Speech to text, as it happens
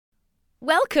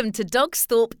Welcome to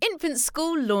Dogsthorpe Infant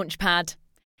School Launchpad.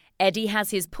 Eddie has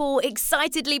his paw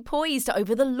excitedly poised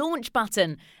over the launch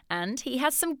button, and he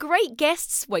has some great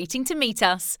guests waiting to meet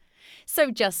us.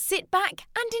 So just sit back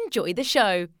and enjoy the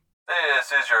show. This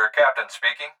is your captain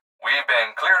speaking. We've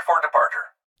been cleared for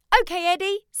departure. Okay,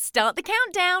 Eddie, start the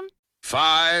countdown.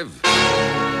 5,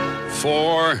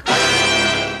 4,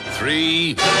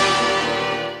 3,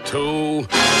 2,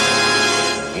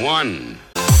 1.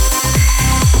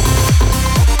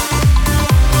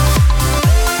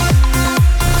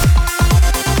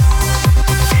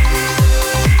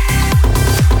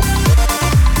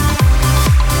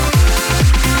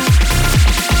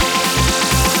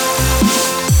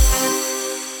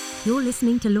 You're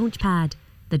listening to Launchpad,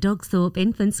 the Dogsthorpe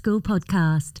Infant School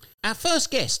podcast. Our first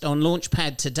guest on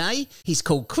Launchpad today, he's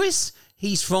called Chris.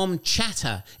 He's from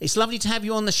Chatter. It's lovely to have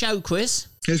you on the show, Chris.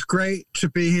 It's great to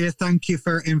be here. Thank you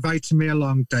for inviting me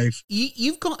along, Dave.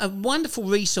 You've got a wonderful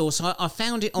resource. I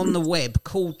found it on the web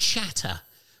called Chatter.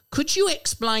 Could you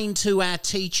explain to our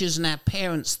teachers and our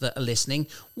parents that are listening,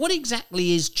 what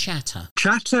exactly is Chatter?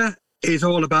 Chatter is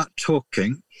all about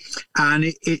talking,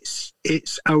 and it's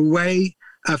a way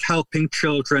of helping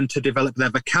children to develop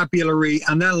their vocabulary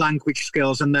and their language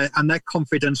skills and their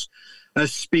confidence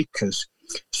as speakers.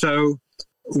 So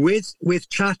with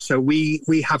Chatter,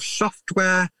 we have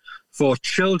software for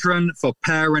children, for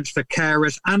parents, for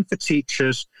carers, and for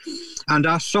teachers. And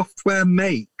our software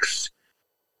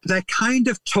they're kind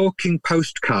of talking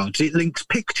postcards. It links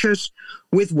pictures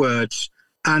with words,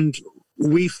 and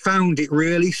we found it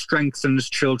really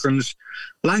strengthens children's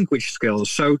language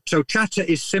skills. So Chatter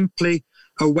is simply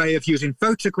a way of using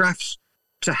photographs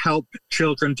to help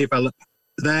children develop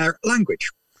their language.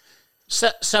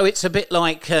 So it's a bit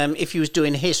like if you was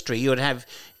doing history, you would have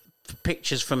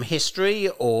pictures from history,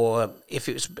 or if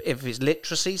it's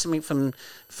literacy, something from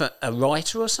a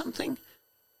writer or something.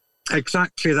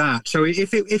 Exactly that. So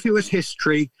if it was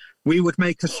history, we would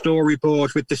make a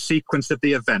storyboard with the sequence of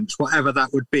the events, whatever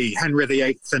that would be, Henry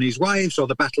VIII and his wives or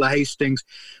the Battle of Hastings.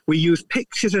 We use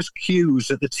pictures as cues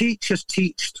that the teachers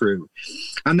teach through.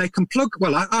 And they can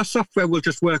our software will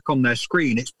just work on their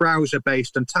screen. It's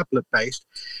browser-based and tablet-based.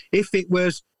 If it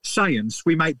was science,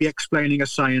 we might be explaining a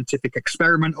scientific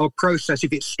experiment or process.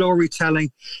 If it's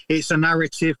storytelling, it's a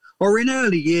narrative. Or in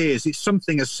early years, it's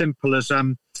something as simple as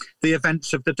the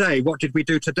events of the day. What did we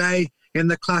do today in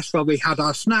the class? Well, we had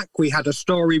our snack, we had a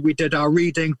story, we did our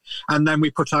reading, and then we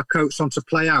put our coats on to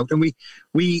play out. And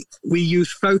we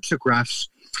use photographs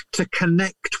to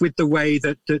connect with the way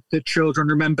that the children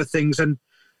remember things and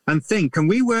think. And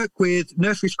we work with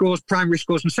nursery schools, primary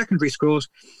schools, and secondary schools.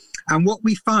 And what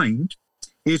we find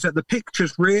is that the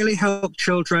pictures really help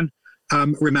children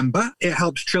remember. It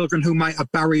helps children who might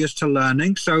have barriers to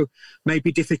learning, so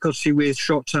maybe difficulty with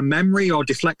short-term memory or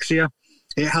dyslexia.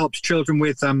 It helps children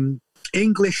with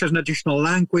English as an additional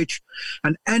language,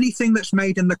 and anything that's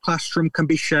made in the classroom can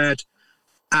be shared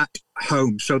at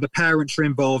home. So the parents are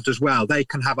involved as well. They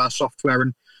can have our software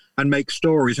and make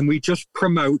stories, and we just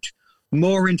promote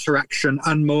more interaction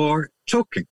and more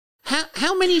talking.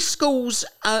 How many schools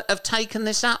have taken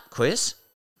this up, Chris?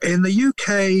 In the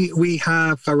UK, we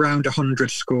have around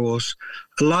 100 schools,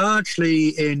 largely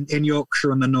in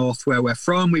Yorkshire and the north where we're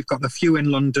from. We've got a few in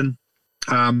London.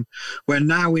 We're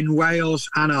now in Wales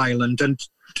and Ireland. And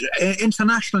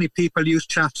internationally, people use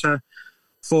Chatter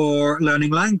for learning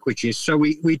languages. So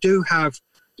we do have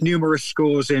numerous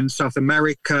schools in South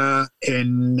America,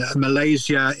 in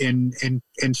Malaysia, in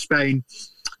Spain,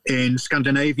 in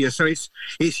Scandinavia. So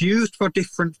it's used for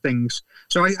different things.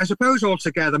 So I suppose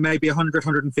altogether maybe 100,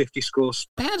 150 schools.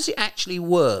 How does it actually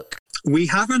work? We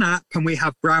have an app and we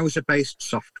have browser-based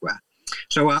software.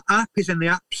 So our app is in the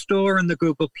App Store and the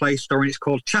Google Play Store, and it's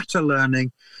called Chatter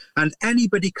Learning. And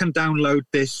anybody can download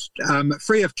this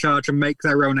free of charge and make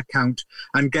their own account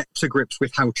and get to grips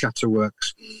with how Chatter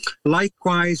works.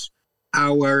 Likewise,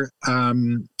 our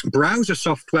browser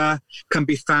software can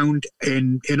be found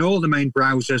in all the main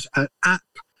browsers at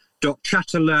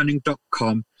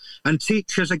app.chatterlearning.com. And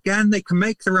teachers, again, they can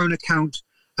make their own account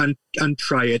and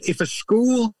try it. If a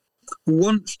school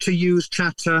wants to use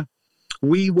Chatter,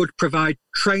 we would provide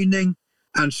training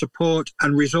and support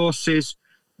and resources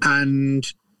and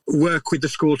work with the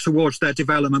school towards their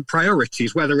development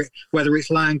priorities, whether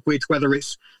it's language, whether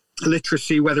it's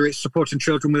literacy, whether it's supporting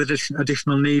children with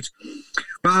additional needs.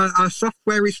 But our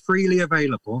software is freely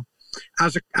available.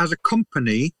 As a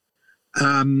company,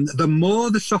 the more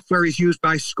the software is used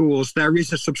by schools, there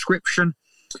is a subscription,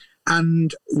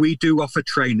 and we do offer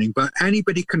training. But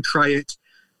anybody can try it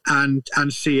and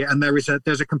see it, and there's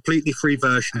a completely free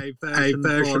version, a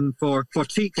version for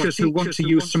teachers who want to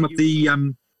use some of the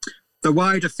the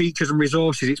wider features and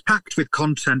resources, it's packed with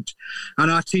content,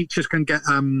 and our teachers can get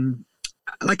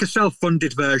like a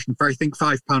self-funded version for I think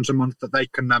 £5 a month that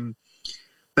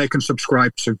they can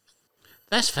subscribe to.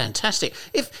 That's fantastic.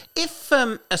 If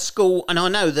a school, and I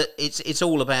know that it's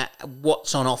all about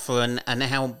what's on offer and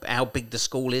how big the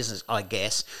school is, I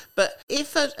guess, but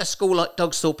if a school like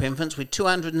Dogsthorpe Infants with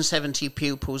 270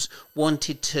 pupils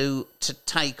wanted to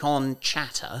take on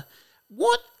Chatter,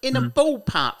 what, in a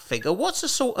ballpark figure, what's the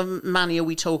sort of money are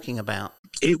we talking about?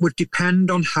 It would depend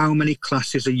on how many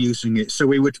classes are using it. So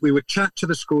we would chat to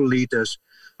the school leaders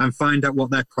and find out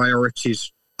what their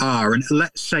priorities are. And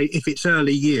let's say if it's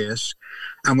early years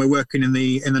and we're working in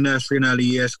the nursery and early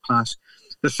years class,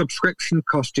 the subscription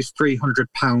cost is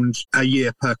 £300 a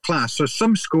year per class. So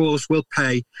some schools will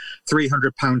pay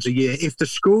 £300 a year. If the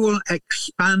school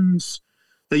expands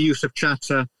the use of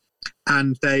Chatter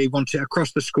and they want it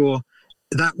across the school,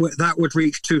 that would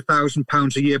reach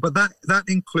 £2,000 a year. But that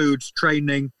includes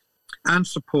training and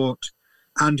support,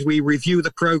 and we review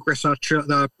the progress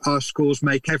our schools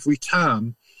make every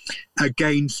term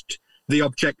against the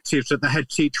objectives that the head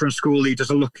teacher and school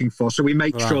leaders are looking for. So we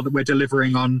make sure that we're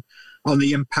delivering on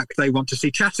the impact they want to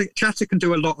see. Chatter can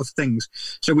do a lot of things.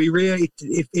 So we really,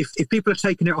 if people are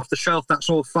taking it off the shelf, that's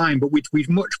all fine. But we'd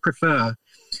much prefer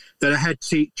that a head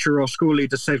teacher or school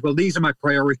leader says, well, these are my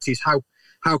priorities.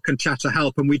 How can Chatter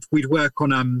help? And we'd work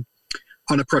on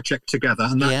a project together.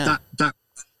 And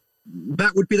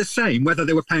that would be the same, whether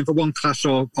they were paying for one class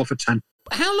or for 10.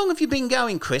 How long have you been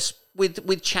going, Chris,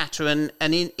 with Chatter and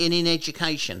in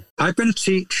education? I've been a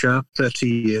teacher 30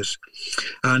 years,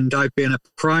 and I've been a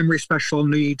primary special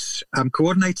needs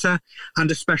coordinator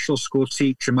and a special school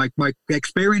teacher. My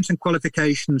experience and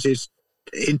qualifications is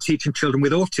in teaching children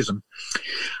with autism.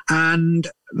 And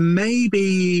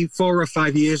maybe 4 or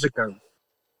 5 years ago,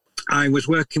 I was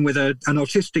working with an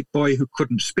autistic boy who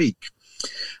couldn't speak.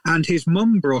 And his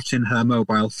mum brought in her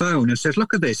mobile phone and says,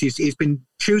 look at this, he's been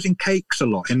choosing cakes a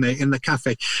lot in the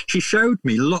cafe. She showed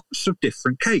me lots of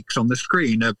different cakes on the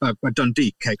screen, a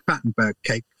Dundee cake, Battenberg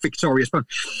cake, Victoria Sponge.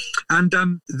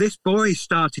 And this boy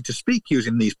started to speak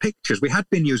using these pictures. We had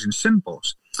been using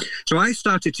symbols. So I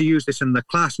started to use this in the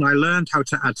class, and I learned how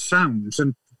to add sounds.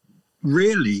 And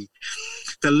really,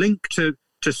 the link to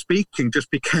speaking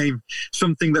just became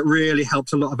something that really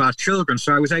helped a lot of our children.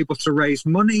 So I was able to raise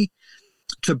money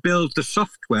to build the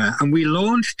software, and we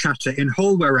launched Chatter in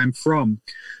Hull, where I'm from,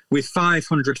 with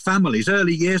 500 families,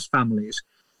 early years families,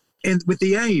 with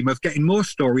the aim of getting more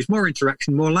stories, more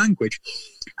interaction, more language.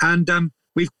 And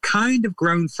we've kind of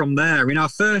grown from there. In our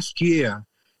first year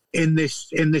in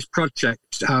this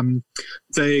project,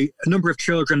 the number of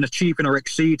children achieving or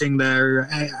exceeding their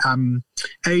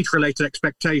age-related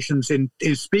expectations in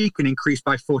speaking increased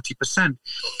by 40%.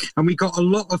 And we got a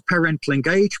lot of parental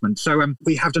engagement. So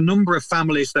we had a number of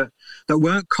families that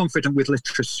weren't confident with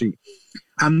literacy.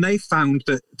 And they found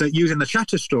that using the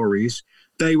Chatter stories,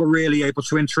 they were really able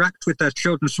to interact with their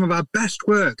children. Some of our best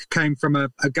work came from a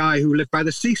guy who lived by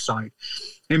the seaside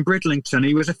in Bridlington.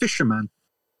 He was a fisherman.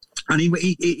 And he was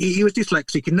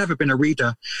dyslexic, he'd never been a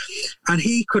reader. And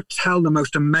he could tell the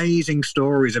most amazing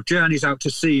stories of journeys out to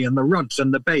sea and the rods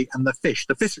and the bait and the fish,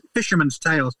 the fisherman's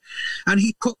tales. And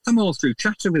he put them all through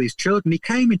Chatter with his children. He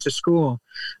came into school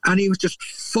and he was just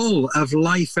full of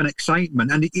life and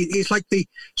excitement. And it's like the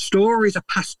stories are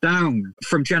passed down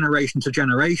from generation to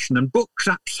generation, and books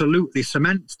absolutely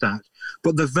cement that.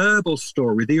 But the verbal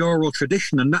story, the oral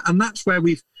tradition, and that's where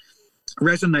we've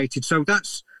resonated. So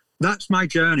that's my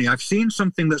journey. I've seen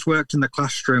something that's worked in the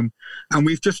classroom, and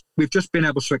we've just been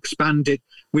able to expand it.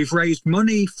 We've raised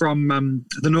money from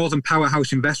the Northern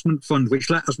Powerhouse Investment Fund,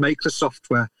 which let us make the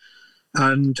software.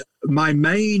 And my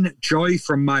main joy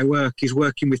from my work is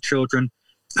working with children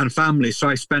and families. So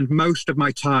I spend most of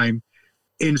my time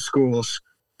in schools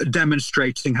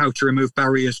demonstrating how to remove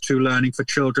barriers to learning for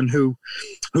children who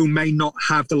may not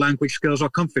have the language skills or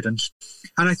confidence.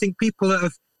 And I think people that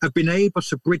have been able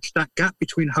to bridge that gap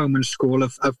between home and school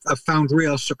have found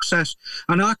real success.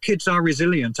 And our kids are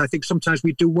resilient. I think sometimes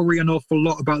we do worry an awful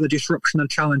lot about the disruption and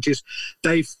challenges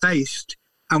they've faced.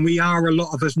 And we are, a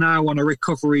lot of us now, on a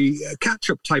recovery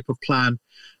catch-up type of plan.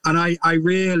 And I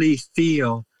really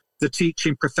feel the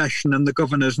teaching profession and the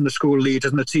governors and the school leaders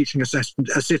and the teaching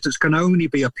assistants can only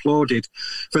be applauded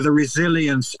for the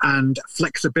resilience and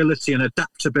flexibility and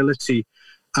adaptability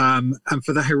and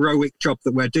for the heroic job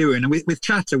that we're doing. And with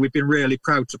Chatter, we've been really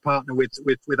proud to partner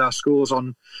with our schools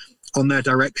on their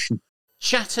direction.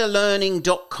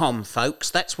 Chatterlearning.com, folks.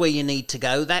 That's where you need to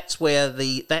go. That's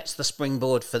the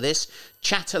springboard for this.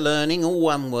 Chatterlearning, all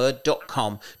one word,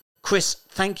 .com. Chris,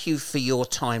 thank you for your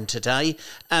time today.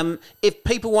 If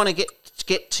people want to get to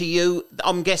get to you,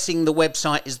 I'm guessing the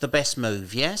website is the best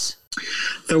move, yes?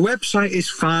 The website is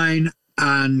fine,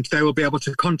 and they will be able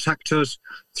to contact us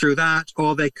through that,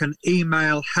 or they can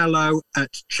email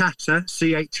hello@chatta,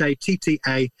 chatta.co.uk.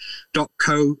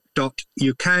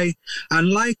 And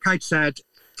like I said,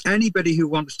 anybody who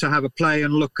wants to have a play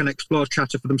and look and explore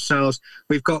Chatter for themselves,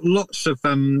 we've got lots of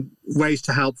ways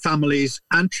to help families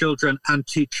and children and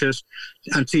teachers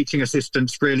and teaching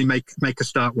assistants really make a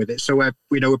start with it. So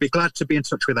we'll be glad to be in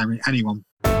touch with anyone.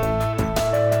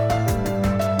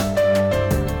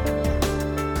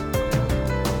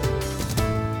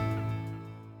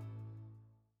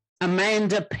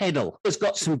 Amanda Peddle has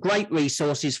got some great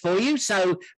resources for you.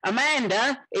 So,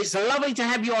 Amanda, it's lovely to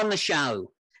have you on the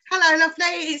show. Hello, lovely.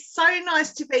 It's so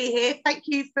nice to be here. Thank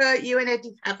you for you and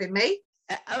Eddie having me.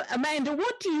 Amanda,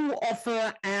 what do you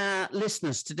offer our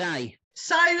listeners today?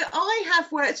 So I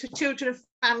have worked with children and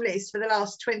families for the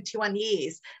last 21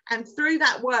 years. And through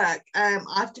that work,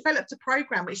 I've developed a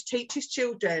programme which teaches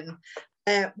children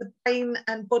the brain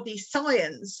and body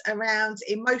science around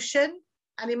emotion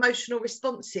and emotional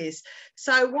responses.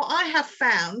 So what I have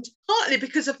found, partly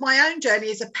because of my own journey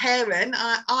as a parent,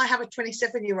 I have a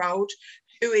 27-year-old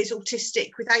who is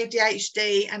autistic with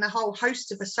ADHD and a whole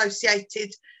host of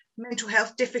associated mental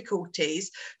health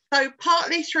difficulties. So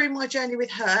partly through my journey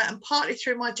with her and partly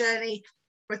through my journey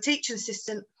from a teaching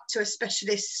assistant to a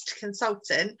specialist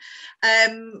consultant,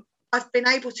 I've been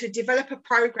able to develop a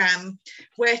programme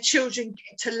where children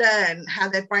get to learn how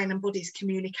their brain and bodies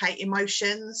communicate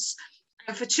emotions.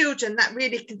 And for children, that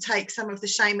really can take some of the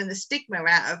shame and the stigma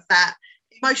out of that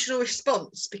emotional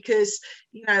response, because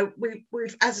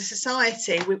we've as a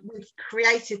society we've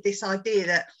created this idea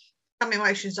that some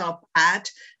emotions are bad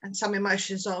and some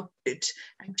emotions are good,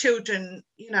 and children,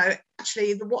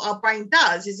 actually what our brain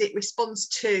does is it responds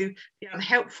to the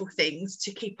unhelpful things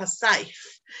to keep us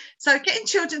safe. So getting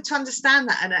children to understand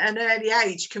that at an early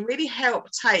age can really help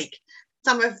take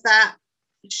some of that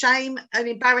shame and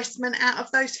embarrassment out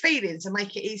of those feelings and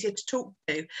make it easier to talk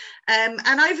to.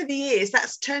 And over the years,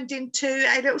 that's turned into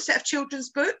a little set of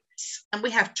children's books, and we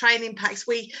have training packs.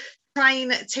 We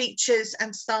train teachers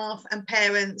and staff and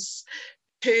parents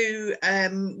to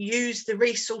use the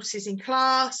resources in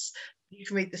class. You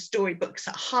can read the storybooks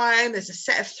at home. There's a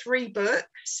set of 3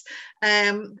 books.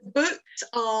 The books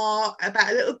are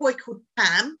about a little boy called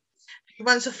Pam who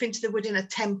runs off into the wood in a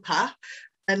temper.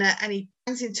 And he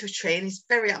bangs into a tree and he's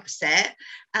very upset.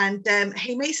 And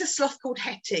he meets a sloth called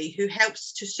Hetty who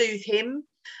helps to soothe him.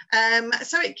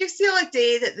 So it gives the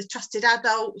idea that the trusted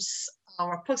adults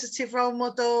are a positive role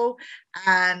model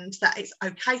and that it's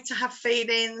okay to have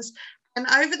feelings. And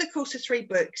over the course of 3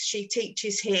 books, she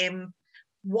teaches him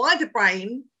why the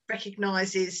brain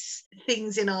recognises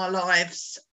things in our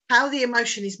lives, how the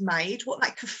emotion is made, what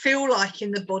that can feel like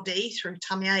in the body through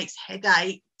tummy aches,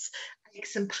 headaches,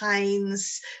 aches and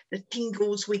pains, the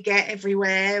tingles we get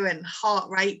everywhere, and heart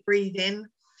rate, breathing.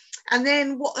 And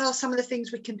then what are some of the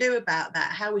things we can do about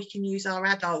that, how we can use our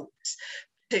adults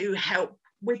to help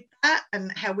with that, and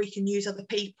how we can use other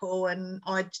people and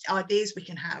ideas we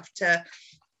can have to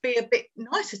be a bit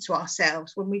nicer to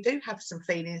ourselves when we do have some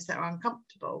feelings that are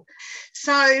uncomfortable.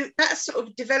 So that's sort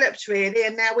of developed really,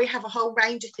 and now we have a whole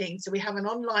range of things. So we have an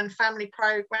online family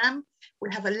program,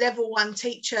 we have a level 1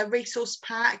 teacher resource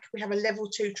pack, we have a level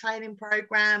 2 training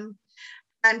program,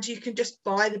 and you can just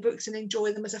buy the books and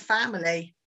enjoy them as a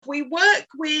family. We work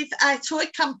with a toy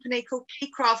company called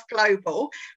Keycraft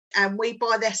Global, and we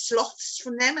buy their sloths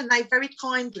from them, and they very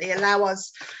kindly allow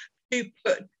us to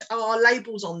put our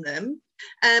labels on them.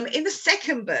 In the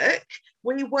second book,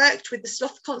 we worked with the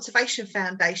Sloth Conservation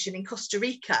Foundation in Costa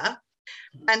Rica,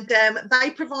 and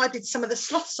they provided some of the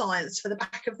sloth science for the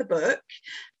back of the book.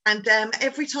 And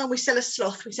every time we sell a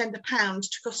sloth, we send £1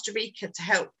 to Costa Rica to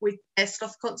help with their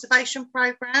sloth conservation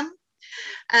programme.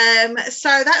 So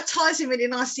that ties in really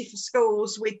nicely for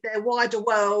schools with their wider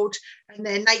world and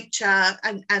their nature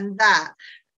and that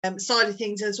side of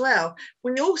things as well.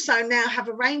 We also now have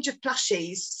a range of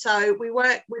plushies. So we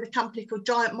work with a company called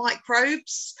Giant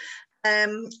Microbes,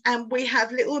 and we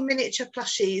have little miniature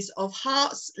plushies of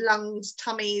hearts, lungs,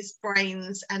 tummies,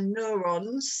 brains and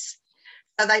neurons.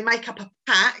 So they make up a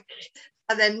pack.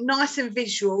 So they're nice and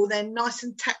visual, they're nice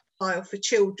and tactile for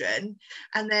children,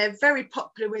 and they're very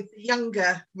popular with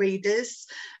younger readers.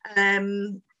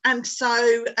 And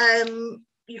so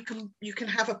you can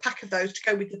have a pack of those to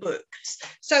go with the books,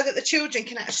 so that the children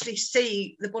can actually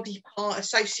see the body part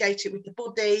associated with the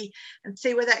body and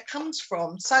see where that comes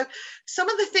from. So some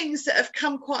of the things that have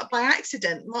come quite by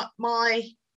accident, my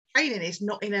training is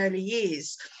not in early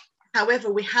years.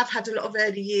 However, we have had a lot of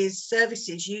early years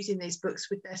services using these books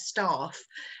with their staff.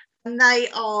 and they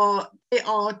are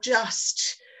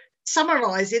just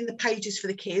summarising the pages for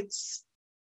the kids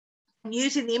and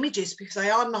using the images because they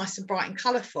are nice and bright and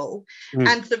colourful.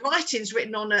 And the writing's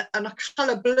written on a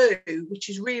colour blue, which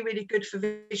is really, really good for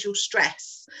visual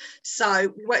stress.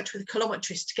 So we worked with a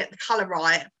kilometrist to get the colour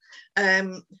right.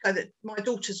 So that my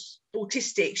daughter's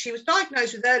autistic. She was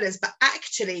diagnosed with Erlen's, but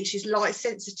actually she's light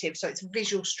sensitive, so it's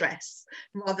visual stress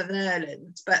rather than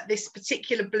Erlen's. But this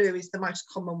particular blue is the most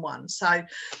common one. So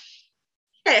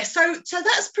yeah, so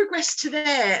that's progressed to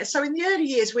there. So in the early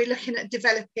years, we're looking at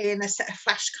developing a set of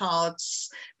flashcards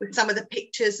with some of the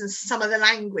pictures and some of the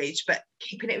language, but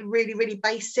keeping it really, really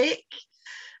basic.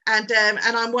 And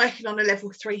I'm working on a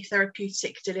level 3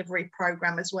 therapeutic delivery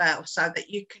program as well, so that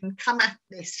you can come at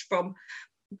this from,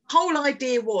 the whole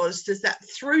idea was that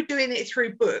through doing it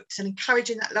through books and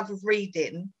encouraging that love of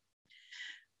reading,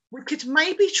 we could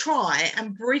maybe try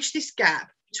and bridge this gap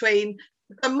between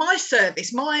my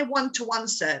service, my one-to-one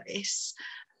service.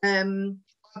 I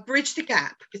bridge the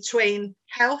gap between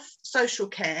health, social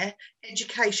care,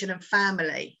 education and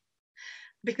family,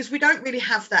 because we don't really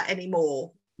have that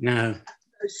anymore. No.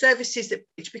 Those services that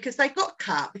bridge, because they got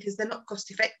cut because they're not cost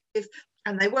effective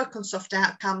and they work on soft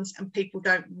outcomes and people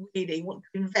don't really want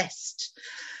to invest.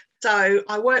 So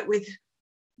I work with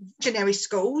visionary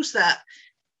schools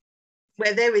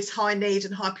where there is high need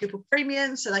and high pupil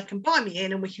premium, so they can buy me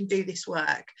in and we can do this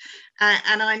work.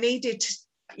 And I needed to,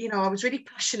 I was really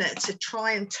passionate to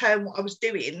try and turn what I was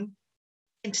doing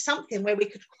into something where we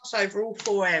could cross over all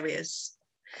 4 areas.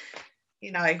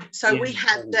 So we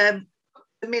had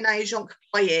Miné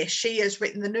Jean-Claire, she has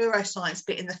written the neuroscience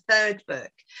bit in the 3rd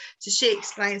book. So she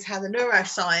explains how the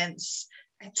neuroscience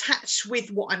attached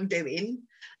with what I'm doing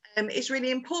is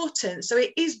really important. So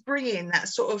it is bringing that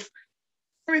sort of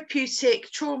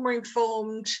therapeutic,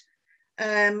 trauma-informed,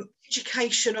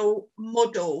 educational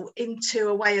model into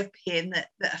a way of being that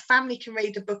a family can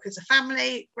read a book as a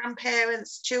family,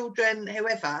 grandparents, children,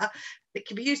 whoever. It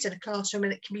can be used in a classroom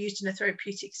and it can be used in a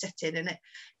therapeutic setting. And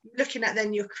looking at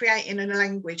then you're creating a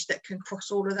language that can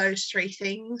cross all of those 3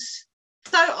 things.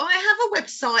 So I have a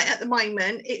website at the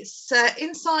moment. It's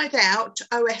Inside Out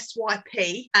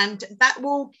OSYP, and that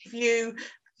will give you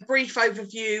a brief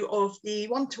overview of the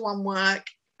one-to-one work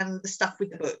and the stuff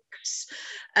with the books.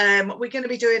 We're going to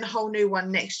be doing a whole new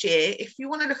one next year. If you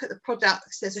want to look at the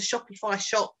products, there's a Shopify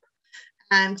shop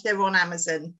and they're on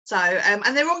Amazon. So,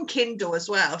 and they're on Kindle as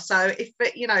well. So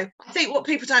I think what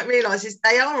people don't realise is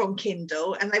they are on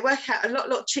Kindle and they work out a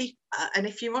lot cheaper. And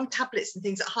if you're on tablets and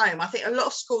things at home, I think a lot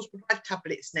of schools provide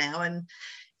tablets now. And,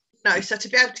 so to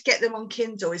be able to get them on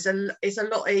Kindle is a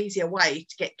lot easier way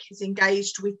to get kids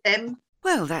engaged with them.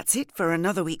 Well, that's it for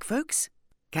another week, folks.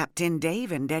 Captain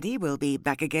Dave and Eddie will be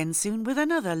back again soon with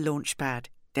another Launchpad.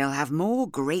 They'll have more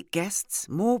great guests,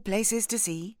 more places to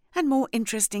see, and more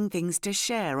interesting things to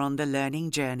share on the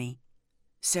learning journey.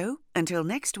 So, until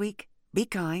next week, be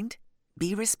kind,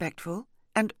 be respectful,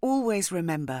 and always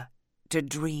remember to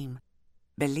dream,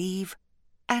 believe,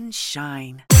 and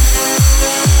shine.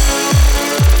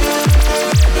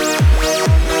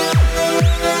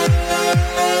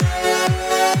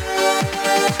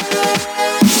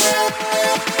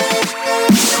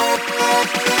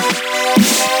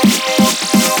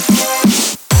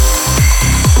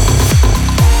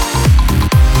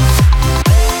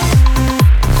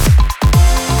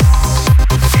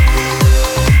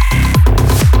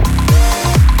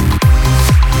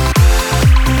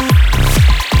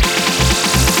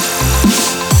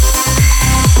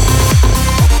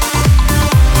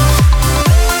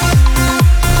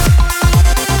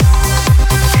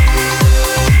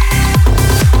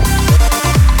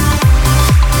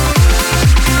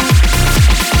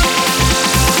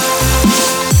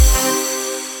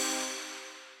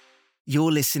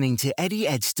 You're listening to Eddie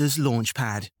Edster's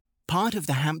Launchpad, part of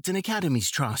the Hampton Academies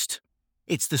Trust.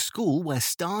 It's the school where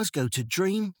stars go to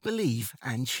dream, believe,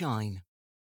 and shine.